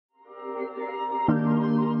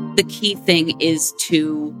The key thing is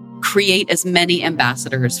to create as many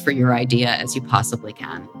ambassadors for your idea as you possibly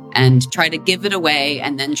can and try to give it away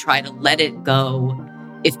and then try to let it go.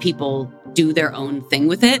 If people do their own thing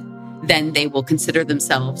with it, then they will consider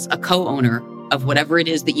themselves a co-owner of whatever it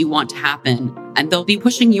is that you want to happen, and they'll be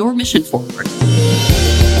pushing your mission forward.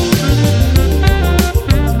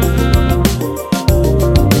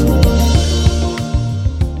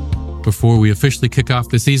 Before we officially kick off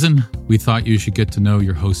the season, we thought you should get to know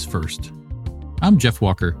your hosts first. I'm Jeff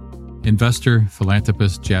Walker, investor,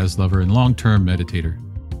 philanthropist, jazz lover, and long-term meditator.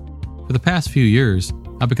 For the past few years,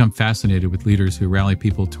 I've become fascinated with leaders who rally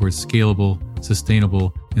people towards scalable,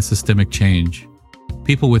 sustainable, and systemic change.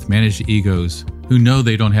 People with managed egos who know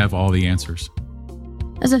they don't have all the answers.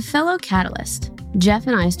 As a fellow catalyst, Jeff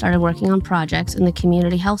and I started working on projects in the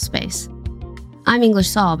community health space. I'm English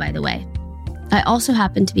Saul, by the way. I also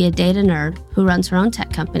happen to be a data nerd who runs her own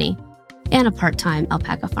tech company and a part-time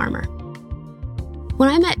alpaca farmer. When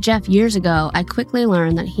I met Jeff years ago, I quickly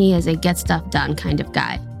learned that he is a get-stuff-done kind of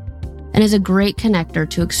guy and is a great connector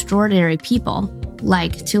to extraordinary people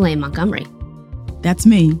like Tulane Montgomery. That's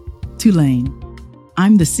me, Tulane.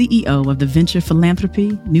 I'm the CEO of the venture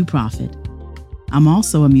philanthropy New Profit. I'm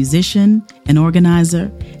also a musician, an organizer,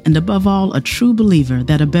 and above all, a true believer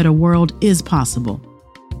that a better world is possible.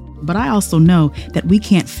 But I also know that we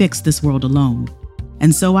can't fix this world alone.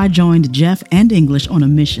 And so I joined Jeff and English on a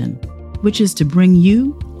mission, which is to bring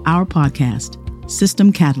you our podcast,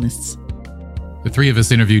 System Catalysts. The three of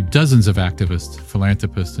us interviewed dozens of activists,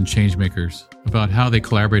 philanthropists, and changemakers about how they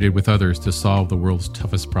collaborated with others to solve the world's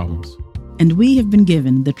toughest problems. And we have been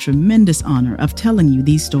given the tremendous honor of telling you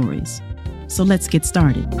these stories. So let's get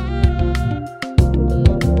started.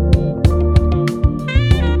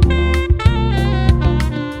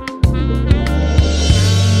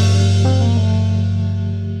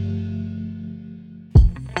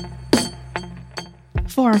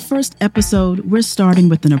 For our first episode, we're starting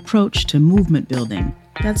with an approach to movement building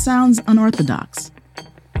that sounds unorthodox: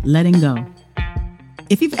 letting go.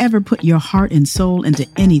 If you've ever put your heart and soul into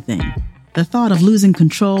anything, the thought of losing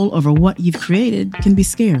control over what you've created can be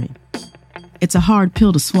scary. It's a hard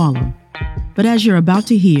pill to swallow. But as you're about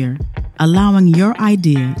to hear, allowing your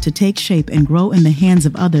idea to take shape and grow in the hands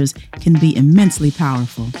of others can be immensely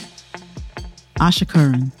powerful. Asha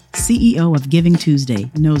Curran, CEO of Giving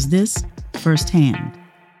Tuesday, knows this firsthand.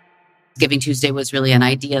 Giving Tuesday was really an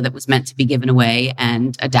idea that was meant to be given away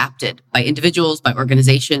and adapted by individuals, by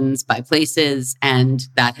organizations, by places, and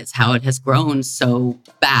that is how it has grown so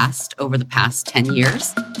fast over the past 10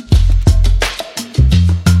 years.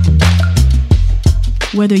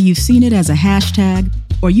 Whether you've seen it as a hashtag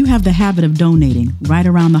or you have the habit of donating right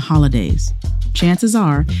around the holidays, chances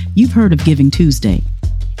are you've heard of Giving Tuesday.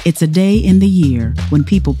 It's a day in the year when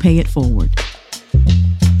people pay it forward.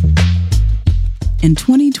 In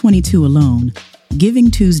 2022 alone,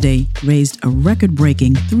 Giving Tuesday raised a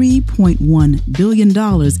record-breaking $3.1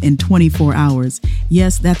 billion in 24 hours.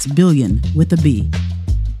 Yes, that's billion with a B.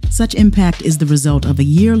 Such impact is the result of a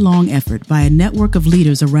year-long effort by a network of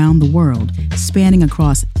leaders around the world, spanning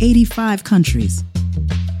across 85 countries.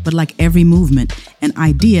 But like every movement, an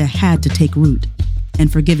idea had to take root.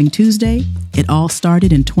 And for Giving Tuesday, it all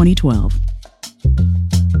started in 2012.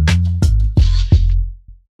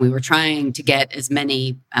 We were trying to get as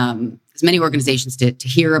many organizations to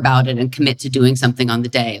hear about it and commit to doing something on the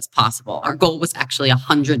day as possible. Our goal was actually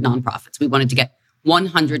 100 nonprofits. We wanted to get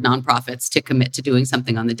 100 nonprofits to commit to doing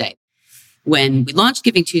something on the day. When we launched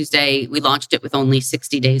Giving Tuesday, we launched it with only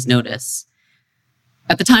 60 days notice.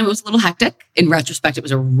 At the time, it was a little hectic. In retrospect, it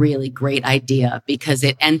was a really great idea because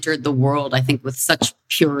it entered the world, I think, with such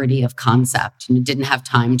purity of concept, and it didn't have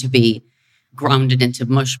time to be grounded into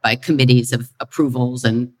mush by committees of approvals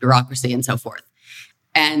and bureaucracy and so forth.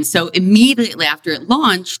 And so immediately after it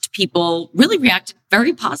launched, people really reacted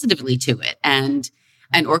very positively to it. And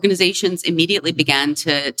organizations immediately began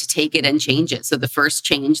to take it and change it. So the first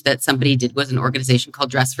change that somebody did was an organization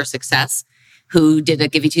called Dress for Success, who did a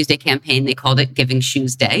Giving Tuesday campaign. They called it Giving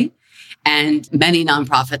Shoes Day. And many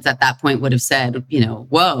nonprofits at that point would have said,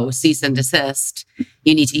 whoa, cease and desist.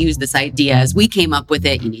 You need to use this idea as we came up with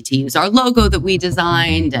it. You need to use our logo that we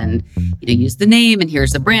designed and, use the name. And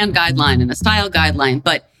here's a brand guideline and a style guideline.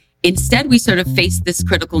 But instead, we sort of faced this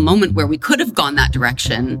critical moment where we could have gone that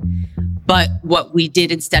direction. But what we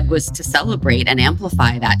did instead was to celebrate and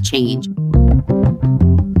amplify that change.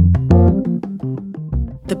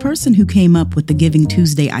 The person who came up with the Giving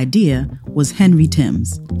Tuesday idea was Henry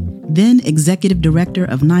Timms, then executive director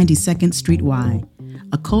of 92nd Street Y,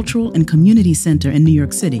 a cultural and community center in New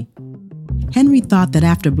York City. Henry thought that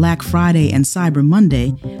after Black Friday and Cyber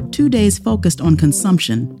Monday, 2 days focused on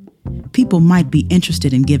consumption, thought people might be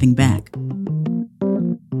interested in giving back.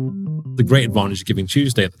 The great advantage of Giving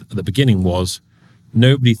Tuesday at the beginning was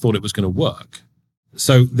nobody thought it was going to work.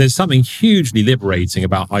 So there's something hugely liberating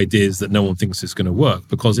about ideas that no one thinks is going to work,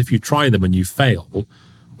 because if you try them and you fail,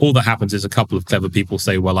 all that happens is a couple of clever people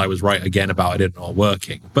say, well, I was right again about it not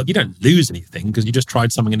working. But you don't lose anything because you just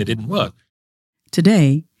tried something and it didn't work.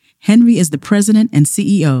 Today, Henry is the president and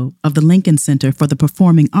CEO of the Lincoln Center for the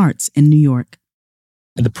Performing Arts in New York.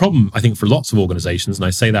 And the problem, I think, for lots of organizations, and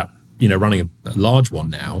I say that, running a large one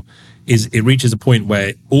now, is it reaches a point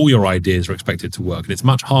where all your ideas are expected to work. And it's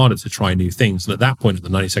much harder to try new things. And at that point at the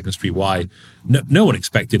 92nd Street Y, no one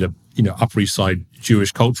expected a, Upper East Side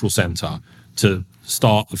Jewish Cultural Center to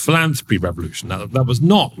start a philanthropy revolution. That was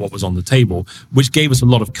not what was on the table, which gave us a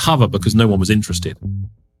lot of cover because no one was interested.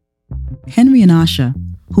 Henry and Asha,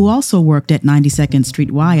 who also worked at 92nd Street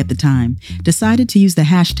Y at the time, decided to use the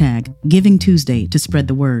hashtag Giving Tuesday to spread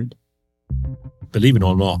the word. Believe it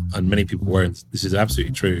or not, and many people weren't, this is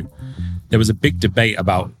absolutely true, there was a big debate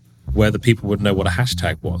about whether people would know what a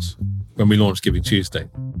hashtag was when we launched Giving Tuesday.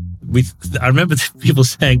 I remember people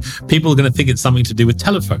saying people are going to think it's something to do with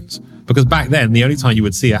telephones, because back then the only time you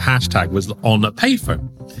would see a hashtag was on a payphone.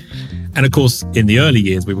 And of course, in the early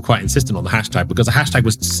years, we were quite insistent on the hashtag because the hashtag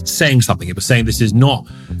was saying something. It was saying this is not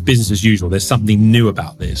business as usual. There's something new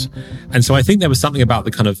about this. And so I think there was something about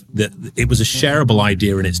it was a shareable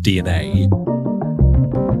idea in its DNA.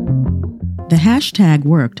 The hashtag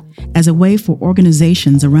worked as a way for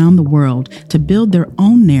organizations around the world to build their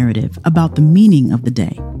own narrative about the meaning of the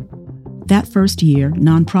day. That first year,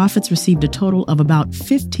 nonprofits received a total of about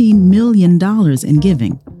 $15 million in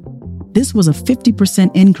giving. This was a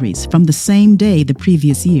 50% increase from the same day the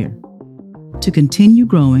previous year. To continue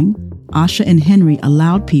growing, Asha and Henry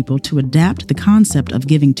allowed people to adapt the concept of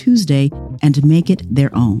Giving Tuesday and to make it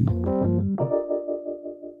their own.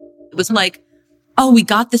 It was like, oh, we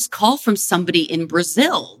got this call from somebody in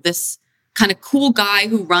Brazil, this kind of cool guy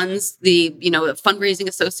who runs the, fundraising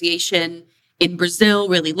association in Brazil,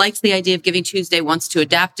 really likes the idea of Giving Tuesday, wants to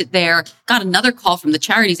adapt it there. Got another call from the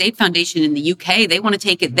Charities Aid Foundation in the UK. They want to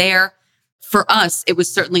take it there. For us, it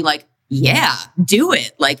was certainly like, yeah, do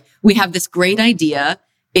it. Like, we have this great idea.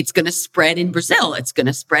 It's going to spread in Brazil. It's going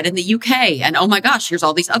to spread in the UK. And oh my gosh, here's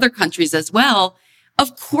all these other countries as well.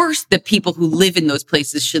 Of course, the people who live in those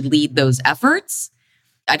places should lead those efforts.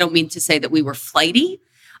 I don't mean to say that we were flighty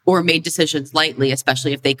or made decisions lightly,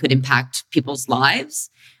 especially if they could impact people's lives.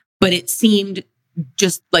 But it seemed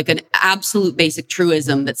just like an absolute basic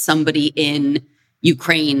truism that somebody in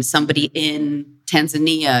Ukraine, somebody in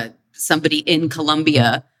Tanzania, somebody in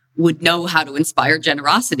Colombia would know how to inspire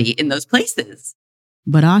generosity in those places.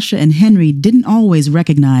 But Asha and Henry didn't always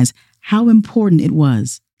recognize how important it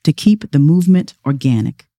was to keep the movement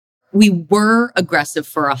organic. We were aggressive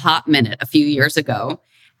for a hot minute a few years ago.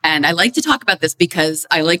 And I like to talk about this because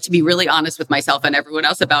I like to be really honest with myself and everyone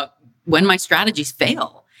else about when my strategies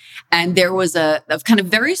fail. And there was a kind of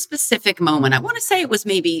very specific moment. I want to say it was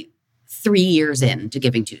maybe 3 years into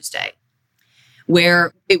Giving Tuesday,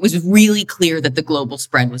 where it was really clear that the global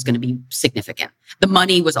spread was going to be significant. The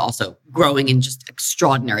money was also growing in just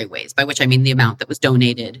extraordinary ways, by which I mean the amount that was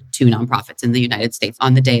donated to nonprofits in the United States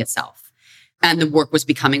on the day itself. And the work was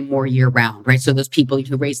becoming more year round, right? So those people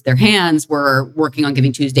who raised their hands were working on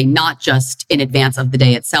Giving Tuesday, not just in advance of the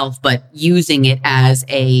day itself, but using it as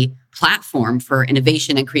a platform for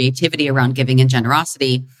innovation and creativity around giving and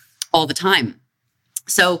generosity all the time.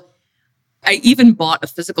 So I even bought a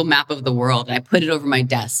physical map of the world and I put it over my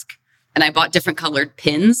desk, and I bought different colored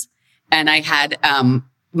pins, and I had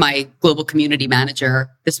my global community manager.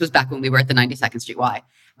 This was back when we were at the 92nd Street Y.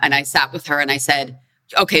 And I sat with her and I said,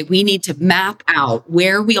 okay, we need to map out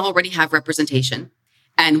where we already have representation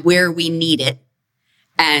and where we need it.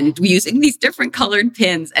 And we're using these different colored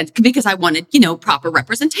pins, and because I wanted, proper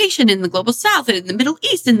representation in the global South and in the Middle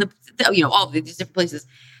East and all of these different places.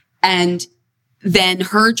 And then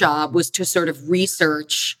her job was to sort of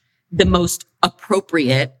research the most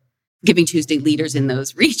appropriate Giving Tuesday leaders in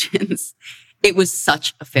those regions. It was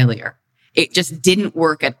such a failure. It just didn't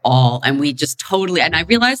work at all. And we just and I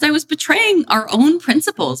realized I was betraying our own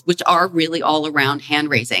principles, which are really all around hand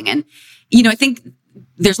raising. And, I think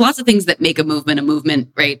there's lots of things that make a movement,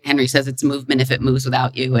 right? Henry says it's a movement if it moves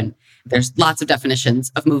without you. And there's lots of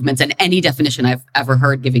definitions of movements, and any definition I've ever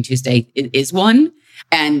heard, Giving Tuesday is one.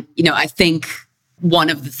 And, I think one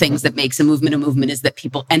of the things that makes a movement is that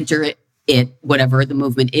people enter it, whatever the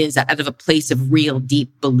movement is, out of a place of real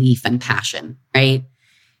deep belief and passion, right?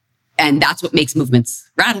 And that's what makes movements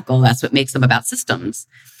radical. That's what makes them about systems,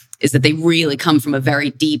 is that they really come from a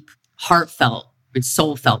very deep, heartfelt its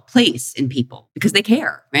soul felt place in people because they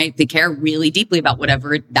care, right? They care really deeply about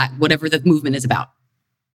whatever the movement is about.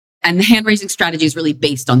 And the hand raising strategy is really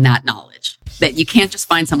based on that knowledge that you can't just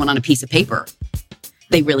find someone on a piece of paper.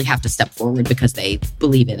 They really have to step forward because they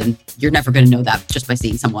believe it. And you're never going to know that just by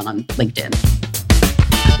seeing someone on LinkedIn.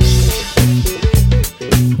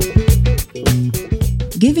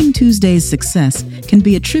 Giving Tuesday's success can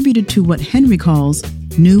be attributed to what Henry calls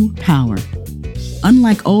new power.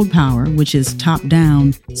 Unlike old power, which is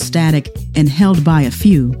top-down, static, and held by a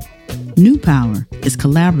few, new power is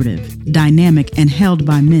collaborative, dynamic, and held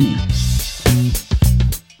by many.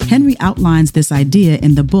 Henry outlines this idea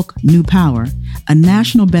in the book New Power, a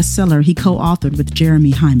national bestseller he co-authored with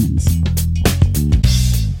Jeremy Hyman's.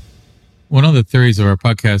 One of the theories of our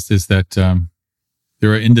podcast is that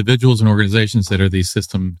there are individuals and organizations that are these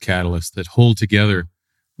system catalysts that hold together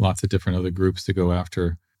lots of different other groups to go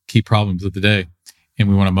after key problems of the day. And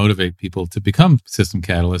we want to motivate people to become system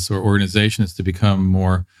catalysts or organizations to become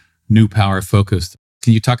more new power focused.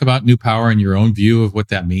 Can you talk about new power and your own view of what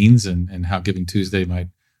that means and how Giving Tuesday might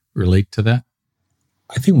relate to that?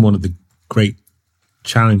 I think one of the great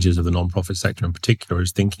challenges of the nonprofit sector in particular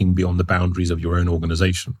is thinking beyond the boundaries of your own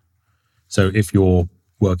organization. So if you're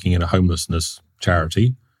working in a homelessness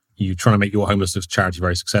charity, you're trying to make your homelessness charity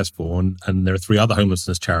very successful. And there are 3 other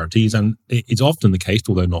homelessness charities. And it's often the case,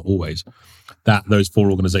 although not always, that those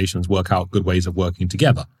 4 organizations work out good ways of working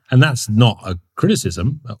together. And that's not a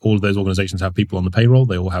criticism. All of those organizations have people on the payroll.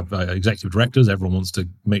 They all have executive directors. Everyone wants to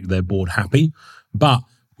make their board happy. But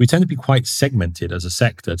we tend to be quite segmented as a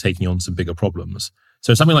sector, taking on some bigger problems.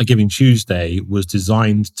 So something like Giving Tuesday was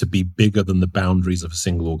designed to be bigger than the boundaries of a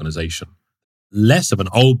single organization. Less of an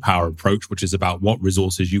old power approach, which is about what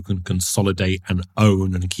resources you can consolidate and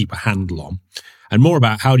own and keep a handle on, and more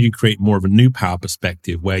about how do you create more of a new power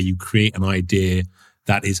perspective where you create an idea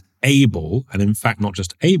that is able, and in fact not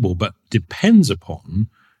just able, but depends upon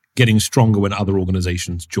getting stronger when other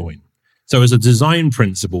organizations join. So as a design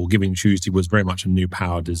principle, Giving Tuesday was very much a new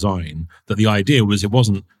power design, that the idea was it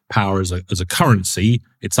wasn't power as a currency,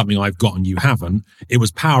 it's something I've got and you haven't. It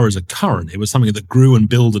was power as a current. It was something that grew and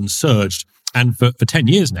built and surged. And for 10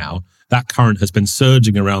 years now, that current has been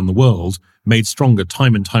surging around the world, made stronger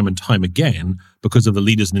time and time and time again because of the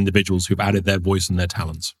leaders and individuals who've added their voice and their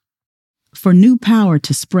talents. For new power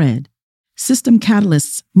to spread, system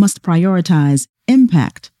catalysts must prioritize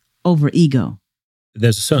impact over ego.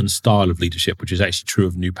 There's a certain style of leadership, which is actually true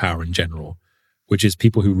of new power in general, which is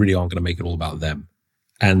people who really aren't going to make it all about them.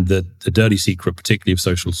 And the dirty secret, particularly of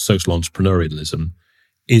social entrepreneurialism,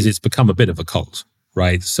 is it's become a bit of a cult.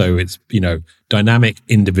 Right. So it's, dynamic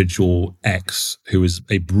individual X, who is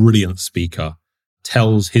a brilliant speaker,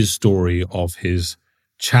 tells his story of his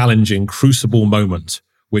challenging crucible moment,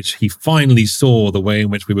 which he finally saw the way in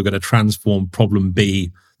which we were going to transform problem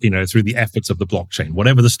B, through the efforts of the blockchain.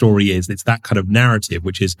 Whatever the story is, it's that kind of narrative,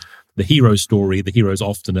 which is the hero story. The hero is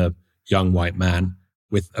often a young white man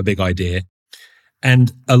with a big idea.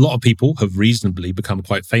 And a lot of people have reasonably become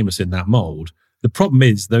quite famous in that mold. The problem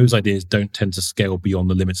is those ideas don't tend to scale beyond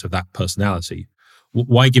the limits of that personality.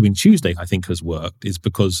 Why Giving Tuesday, I think, has worked is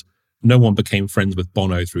because no one became friends with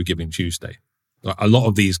Bono through Giving Tuesday. A lot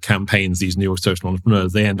of these campaigns, these new social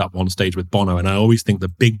entrepreneurs, they end up on stage with Bono. And I always think the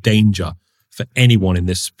big danger for anyone in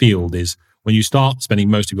this field is when you start spending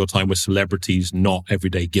most of your time with celebrities, not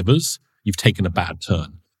everyday givers, you've taken a bad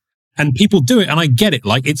turn. And people do it, and I get it.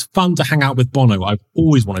 Like, it's fun to hang out with Bono. I've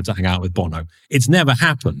always wanted to hang out with Bono. It's never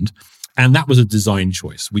happened. And that was a design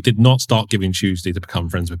choice. We did not start Giving Tuesday to become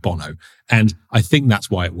friends with Bono. And I think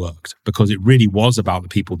that's why it worked, because it really was about the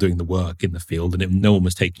people doing the work in the field, and no one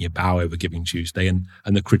was taking a bow over Giving Tuesday. And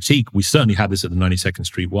the critique, we certainly had this at the 92nd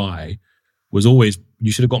Street Y, was always,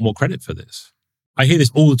 you should have got more credit for this. I hear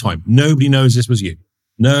this all the time. Nobody knows this was you.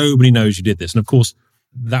 Nobody knows you did this. And of course,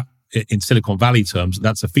 that in Silicon Valley terms,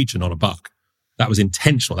 that's a feature, not a bug. That was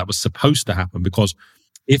intentional. That was supposed to happen, because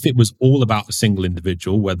if it was all about a single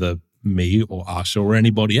individual, whether me or Asha or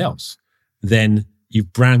anybody else, then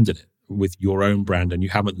you've branded it with your own brand and you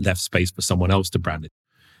haven't left space for someone else to brand it.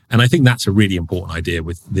 And I think that's a really important idea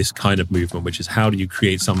with this kind of movement, which is how do you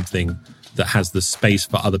create something that has the space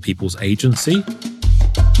for other people's agency?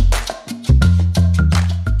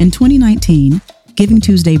 In 2019, Giving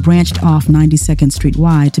Tuesday branched off 92nd Street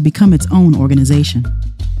Y to become its own organization.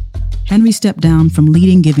 Henry stepped down from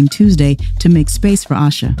leading Giving Tuesday to make space for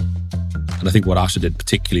Asha. And I think what Asha did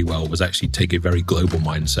particularly well was actually take a very global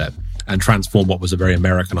mindset and transform what was a very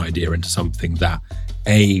American idea into something that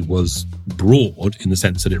was broad in the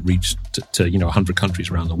sense that it reached to 100 countries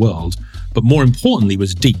around the world, but more importantly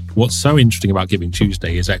was deep. What's so interesting about Giving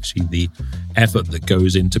Tuesday is actually the effort that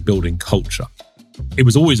goes into building culture. It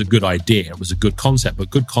was always a good idea. It was a good concept, but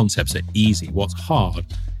good concepts are easy. What's hard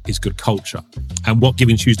is good culture. And what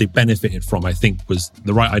Giving Tuesday benefited from, I think, was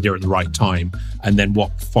the right idea at the right time. And then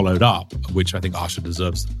what followed up, which I think Asha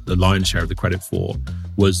deserves the lion's share of the credit for,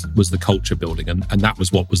 was the culture building. And that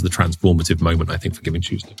was what was the transformative moment, I think, for Giving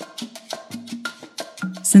Tuesday.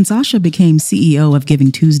 Since Asha became CEO of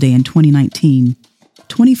Giving Tuesday in 2019,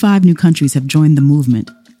 25 new countries have joined the movement,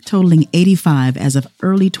 totaling 85 as of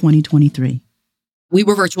early 2023. We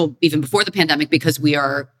were virtual even before the pandemic because we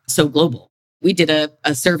are so global. We did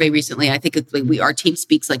a survey recently. I think our team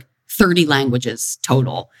speaks like 30 languages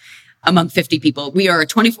total among 50 people. We are a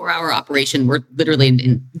 24-hour operation. We're literally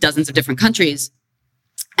in dozens of different countries.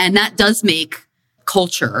 And that does make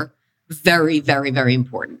culture very, very, very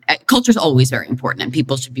important. Culture is always very important, and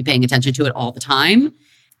people should be paying attention to it all the time.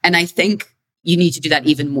 And I think you need to do that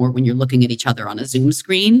even more when you're looking at each other on a Zoom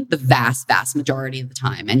screen, the vast, vast majority of the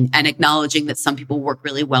time, and acknowledging that some people work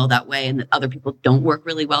really well that way and that other people don't work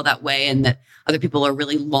really well that way, and that other people are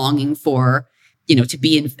really longing for, to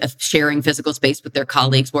be in sharing physical space with their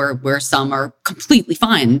colleagues where some are completely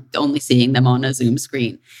fine only seeing them on a Zoom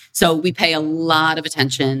screen. So we pay a lot of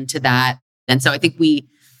attention to that. And so I think we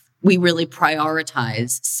really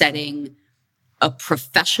prioritize setting a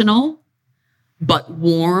professional but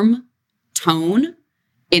warm tone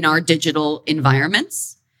in our digital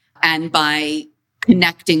environments, and by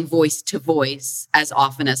connecting voice to voice as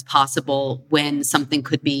often as possible when something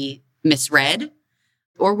could be misread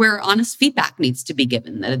or where honest feedback needs to be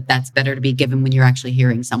given. That's better to be given when you're actually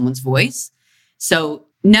hearing someone's voice. So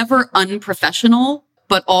never unprofessional,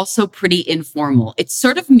 but also pretty informal. It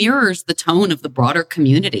sort of mirrors the tone of the broader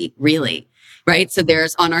community, really. Right. So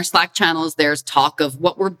there's on our Slack channels, there's talk of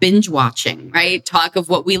what we're binge watching, right? Talk of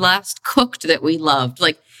what we last cooked that we loved,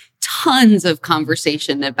 like tons of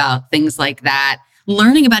conversation about things like that,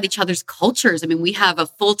 learning about each other's cultures. I mean, we have a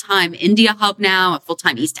full-time India hub now, a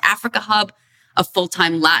full-time East Africa hub, a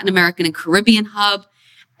full-time Latin American and Caribbean hub.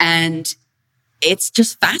 And it's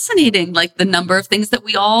just fascinating, like the number of things that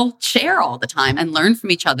we all share all the time and learn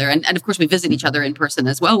from each other. And of course, we visit each other in person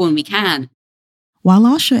as well when we can. While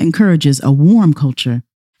Asha encourages a warm culture,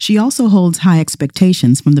 she also holds high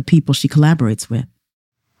expectations from the people she collaborates with.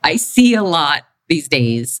 I see a lot these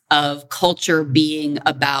days of culture being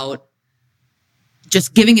about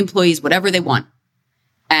just giving employees whatever they want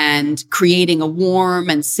and creating a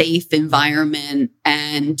warm and safe environment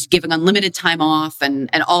and giving unlimited time off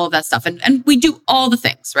and all of that stuff. And we do all the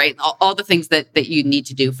things, right? All the things that you need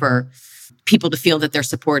to do for people to feel that they're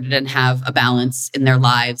supported and have a balance in their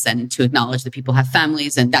lives, and to acknowledge that people have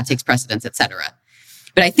families, and that takes precedence, et cetera.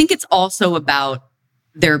 But I think it's also about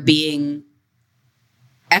there being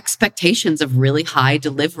expectations of really high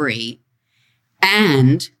delivery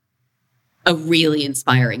and a really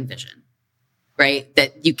inspiring vision, right?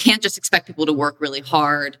 That you can't just expect people to work really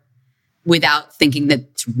hard without thinking that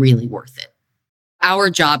it's really worth it. Our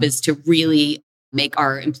job is to really make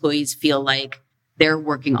our employees feel like they're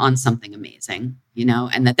working on something amazing,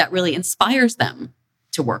 and that really inspires them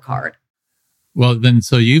to work hard. Well, then,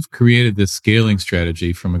 so you've created this scaling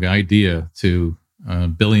strategy from an idea to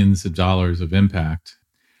billions of dollars of impact,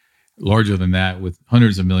 larger than that, with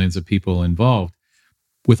hundreds of millions of people involved,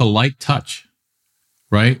 with a light touch,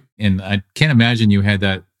 right? And I can't imagine you had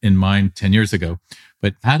that in mind 10 years ago,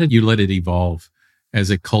 but how did you let it evolve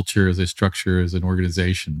as a culture, as a structure, as an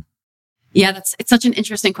organization? Yeah, it's such an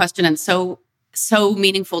interesting question, and so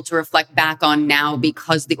meaningful to reflect back on now,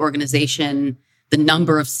 because the organization, the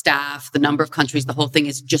number of staff, the number of countries, the whole thing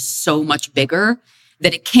is just so much bigger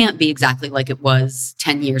that it can't be exactly like it was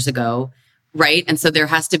 10 years ago, right? And so there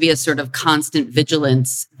has to be a sort of constant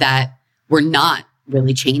vigilance that we're not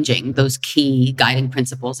really changing those key guiding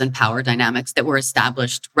principles and power dynamics that were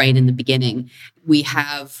established right in the beginning. We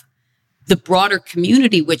have the broader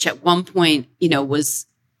community, which at one point, was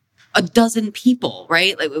a dozen people,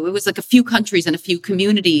 right? Like, it was like a few countries and a few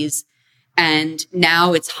communities. And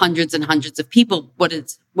now it's hundreds and hundreds of people. What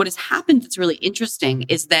has happened that's really interesting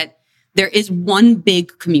is that there is one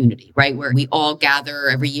big community, right? Where we all gather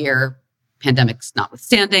every year, pandemics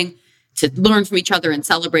notwithstanding, to learn from each other and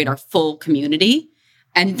celebrate our full community.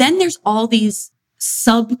 And then there's all these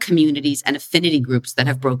sub-communities and affinity groups that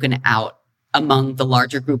have broken out among the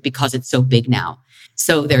larger group because it's so big now.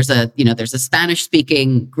 So there's a Spanish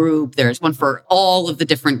speaking group. There's one for all of the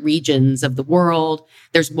different regions of the world.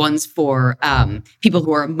 There's ones for people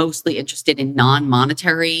who are mostly interested in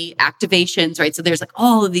non-monetary activations, right? So there's like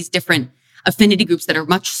all of these different affinity groups that are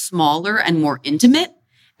much smaller and more intimate.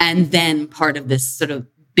 And then part of this sort of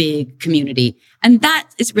big community. And that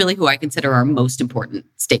is really who I consider our most important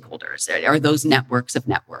stakeholders, are those networks of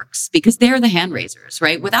networks, because they're the hand raisers,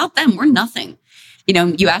 right? Without them, we're nothing.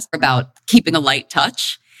 You asked about keeping a light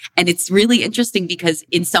touch, and it's really interesting because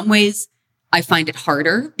in some ways I find it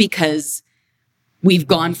harder because we've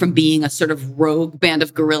gone from being a sort of rogue band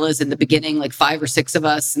of guerrillas in the beginning, like 5 or 6 of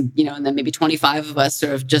us, and then maybe 25 of us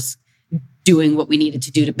sort of just doing what we needed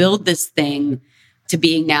to do to build this thing, to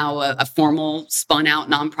being now a formal spun out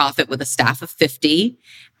nonprofit with a staff of 50.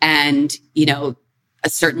 And,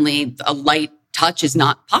 certainly a light touch is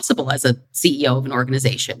not possible as a CEO of an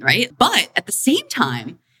organization, right? But at the same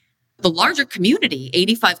time, the larger community,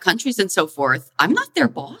 85 countries and so forth, I'm not their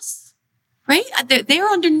boss, right? They're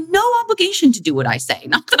under no obligation to do what I say.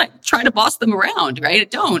 Not that I try to boss them around, right? I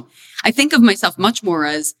don't. I think of myself much more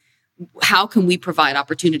as, how can we provide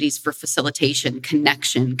opportunities for facilitation,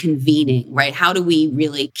 connection, convening, right? How do we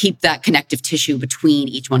really keep that connective tissue between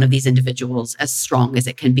each one of these individuals as strong as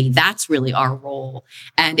it can be? That's really our role.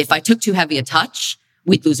 And if I took too heavy a touch,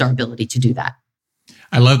 we'd lose our ability to do that.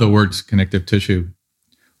 I love the words connective tissue.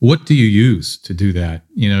 What do you use to do that?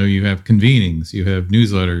 You have convenings, you have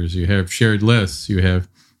newsletters, you have shared lists, you have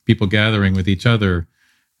people gathering with each other.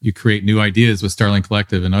 You create new ideas with Starling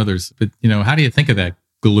Collective and others. But, how do you think of that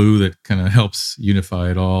glue that kind of helps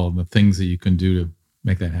unify it all, and the things that you can do to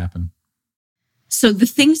make that happen? So the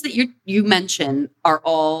things that you mentioned are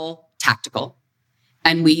all tactical,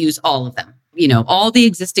 and we use all of them. All the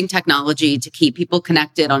existing technology to keep people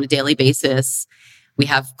connected on a daily basis. We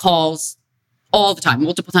have calls all the time,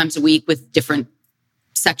 multiple times a week with different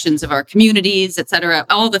sections of our communities, et cetera,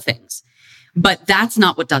 all the things. But that's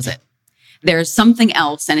not what does it. There's something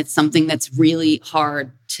else, and it's something that's really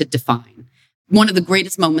hard to define. One of the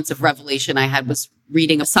greatest moments of revelation I had was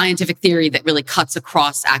reading a scientific theory that really cuts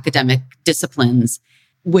across academic disciplines,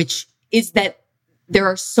 which is that there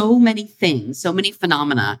are so many things, so many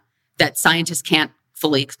phenomena that scientists can't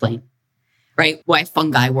fully explain, right? Why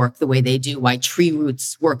fungi work the way they do, why tree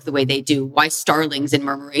roots work the way they do, why starlings in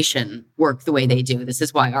murmuration work the way they do. This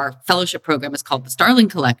is why our fellowship program is called the Starling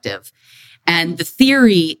Collective. And the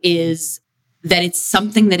theory is that it's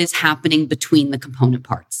something that is happening between the component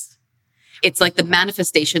parts. It's like the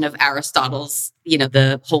manifestation of Aristotle's,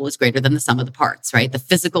 the whole is greater than the sum of the parts, right? The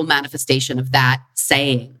physical manifestation of that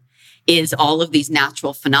saying is all of these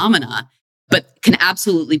natural phenomena, but can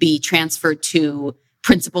absolutely be transferred to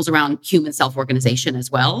principles around human self-organization as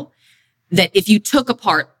well. That if you took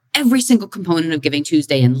apart every single component of Giving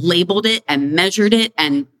Tuesday and labeled it and measured it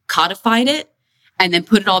and codified it, and then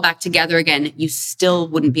put it all back together again, you still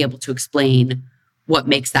wouldn't be able to explain what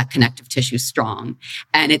makes that connective tissue strong.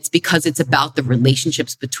 And it's because it's about the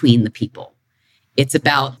relationships between the people. It's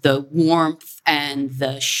about the warmth and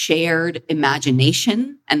the shared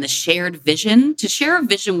imagination and the shared vision. To share a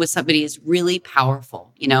vision with somebody is really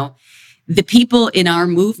powerful. The people in our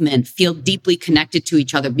movement feel deeply connected to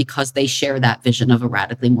each other because they share that vision of a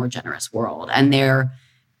radically more generous world. And they're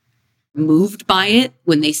moved by it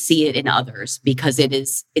when they see it in others, because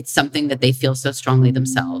it's something that they feel so strongly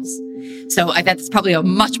themselves. So that's probably a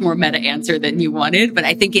much more meta answer than you wanted, but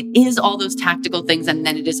I think it is all those tactical things. And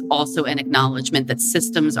then it is also an acknowledgement that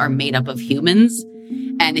systems are made up of humans.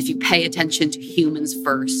 And if you pay attention to humans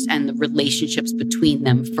first and the relationships between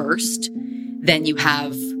them first, then you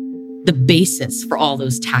have the basis for all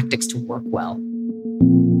those tactics to work well.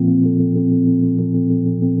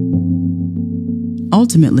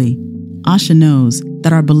 Ultimately, Asha knows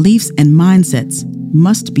that our beliefs and mindsets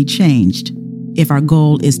must be changed if our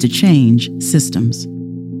goal is to change systems.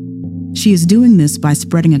 She is doing this by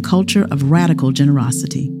spreading a culture of radical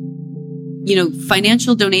generosity.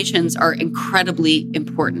 Financial donations are incredibly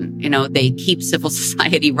important. They keep civil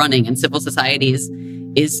society running, and civil society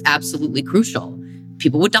is absolutely crucial.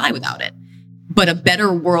 People would die without it. But a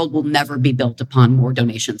better world will never be built upon more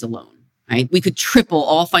donations alone. Right? We could triple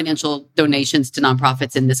all financial donations to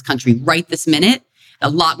nonprofits in this country right this minute. A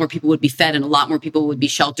lot more people would be fed, and a lot more people would be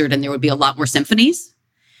sheltered, and there would be a lot more symphonies.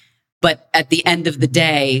 But at the end of the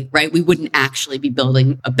day, right, we wouldn't actually be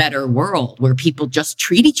building a better world where people just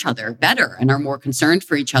treat each other better and are more concerned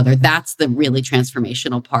for each other. That's the really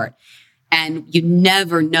transformational part. And you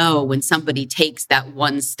never know when somebody takes that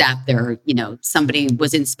one step there. Somebody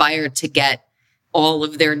was inspired to get all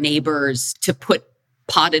of their neighbors to put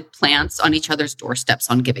potted plants on each other's doorsteps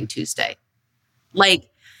on Giving Tuesday.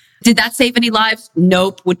 Did that save any lives?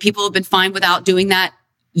 Nope. Would people have been fine without doing that?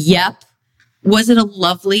 Yep. Was it a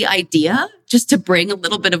lovely idea just to bring a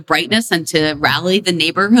little bit of brightness and to rally the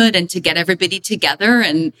neighborhood and to get everybody together?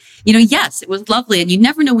 And, yes, it was lovely. And you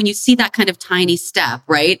never know when you see that kind of tiny step,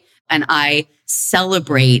 right? And I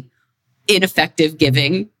celebrate ineffective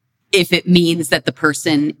giving if it means that the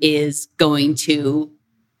person is going to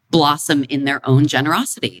blossom in their own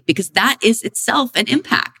generosity, because that is itself an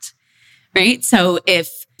impact, right? So if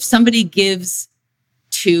somebody gives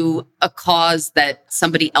to a cause that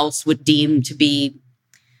somebody else would deem to be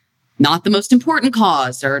not the most important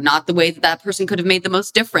cause or not the way that that person could have made the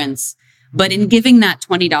most difference, but in giving that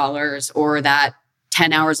 $20 or that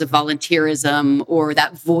 10 hours of volunteerism or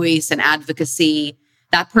that voice and advocacy,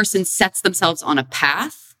 that person sets themselves on a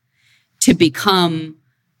path to become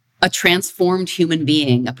a transformed human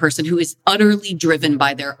being, a person who is utterly driven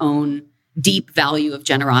by their own deep value of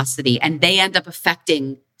generosity. And they end up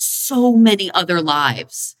affecting so many other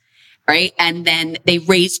lives, right? And then they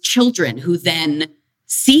raise children who then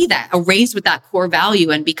see that, are raised with that core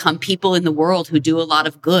value and become people in the world who do a lot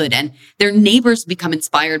of good. And their neighbors become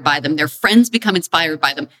inspired by them. Their friends become inspired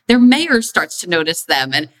by them. Their mayor starts to notice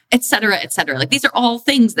them, and et cetera, et cetera. Like, these are all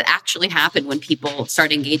things that actually happen when people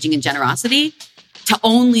start engaging in generosity. To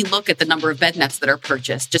only look at the number of bed nets that are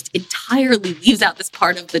purchased just entirely leaves out this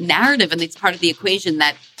part of the narrative and it's part of the equation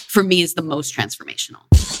that, for me, is the most transformational.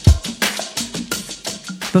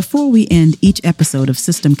 Before we end each episode of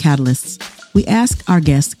System Catalysts, we ask our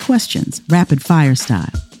guests questions, rapid fire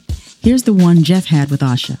style. Here's the one Jeff had with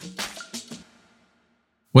Asha.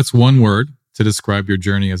 What's one word to describe your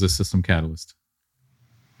journey as a system catalyst?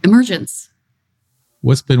 Emergence.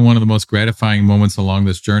 What's been one of the most gratifying moments along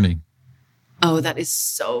this journey? Oh, that is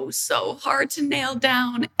so hard to nail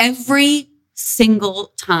down. Every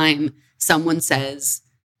single time someone says,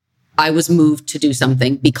 I was moved to do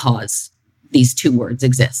something because these two words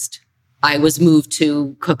exist. I was moved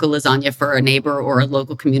to cook a lasagna for a neighbor or a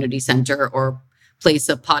local community center or place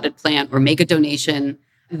a potted plant or make a donation.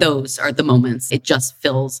 Those are the moments. It just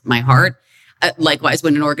fills my heart. Likewise,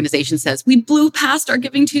 when an organization says, we blew past our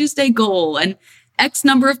Giving Tuesday goal and X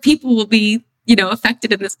number of people will be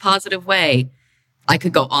affected in this positive way. I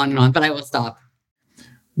could go on and on, but I will stop.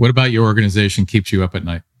 What about your organization keeps you up at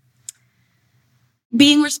night?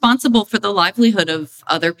 Being responsible for the livelihood of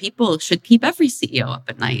other people should keep every CEO up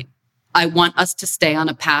at night. I want us to stay on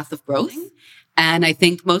a path of growth. And I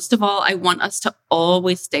think most of all, I want us to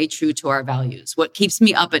always stay true to our values. What keeps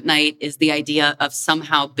me up at night is the idea of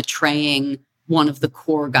somehow betraying one of the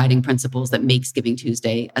core guiding principles that makes Giving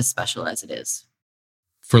Tuesday as special as it is.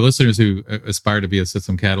 For listeners who aspire to be a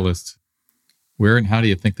system catalyst, where and how do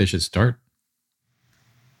you think they should start?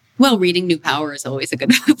 Well, reading New Power is always a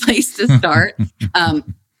good place to start.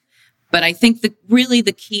 But I think that really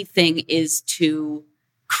the key thing is to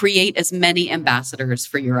create as many ambassadors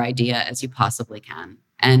for your idea as you possibly can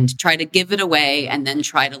and try to give it away and then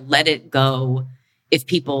try to let it go. If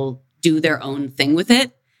people do their own thing with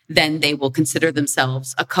it, then they will consider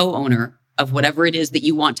themselves a co-owner of whatever it is that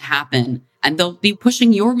you want to happen, and they'll be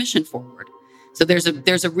pushing your mission forward. So there's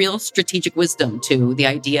a real strategic wisdom to the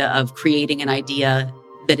idea of creating an idea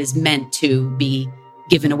that is meant to be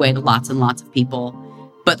given away to lots and lots of people.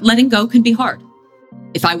 But letting go can be hard.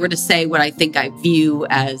 If I were to say what I think I view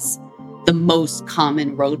as the most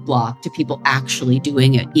common roadblock to people actually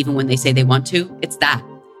doing it, even when they say they want to, it's that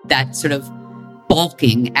sort of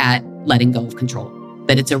balking at letting go of control,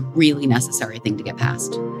 that it's a really necessary thing to get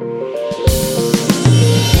past.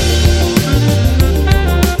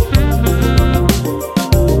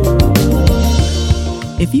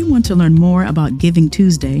 If you want to learn more about Giving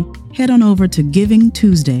Tuesday, head on over to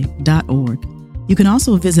givingtuesday.org. You can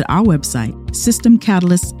also visit our website,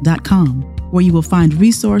 systemcatalysts.com, where you will find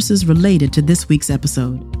resources related to this week's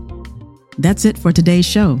episode. That's it for today's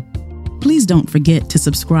show. Please don't forget to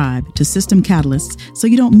subscribe to System Catalysts so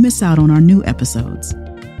you don't miss out on our new episodes.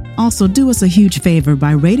 Also, do us a huge favor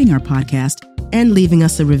by rating our podcast and leaving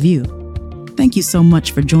us a review. Thank you so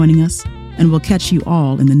much for joining us, and we'll catch you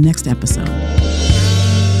all in the next episode.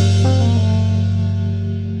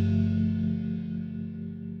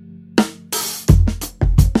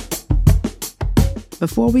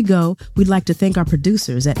 Before we go, we'd like to thank our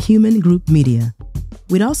producers at Human Group Media.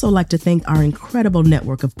 We'd also like to thank our incredible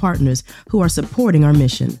network of partners who are supporting our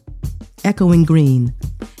mission. Echoing Green,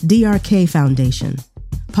 DRK Foundation,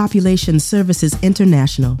 Population Services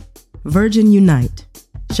International, Virgin Unite,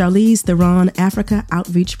 Charlize Theron Africa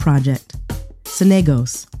Outreach Project,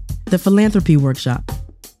 Senegos, The Philanthropy Workshop,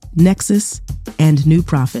 Nexus, and New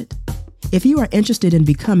Profit. If you are interested in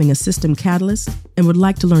becoming a system catalyst and would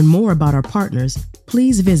like to learn more about our partners,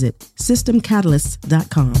 please visit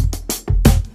systemcatalysts.com.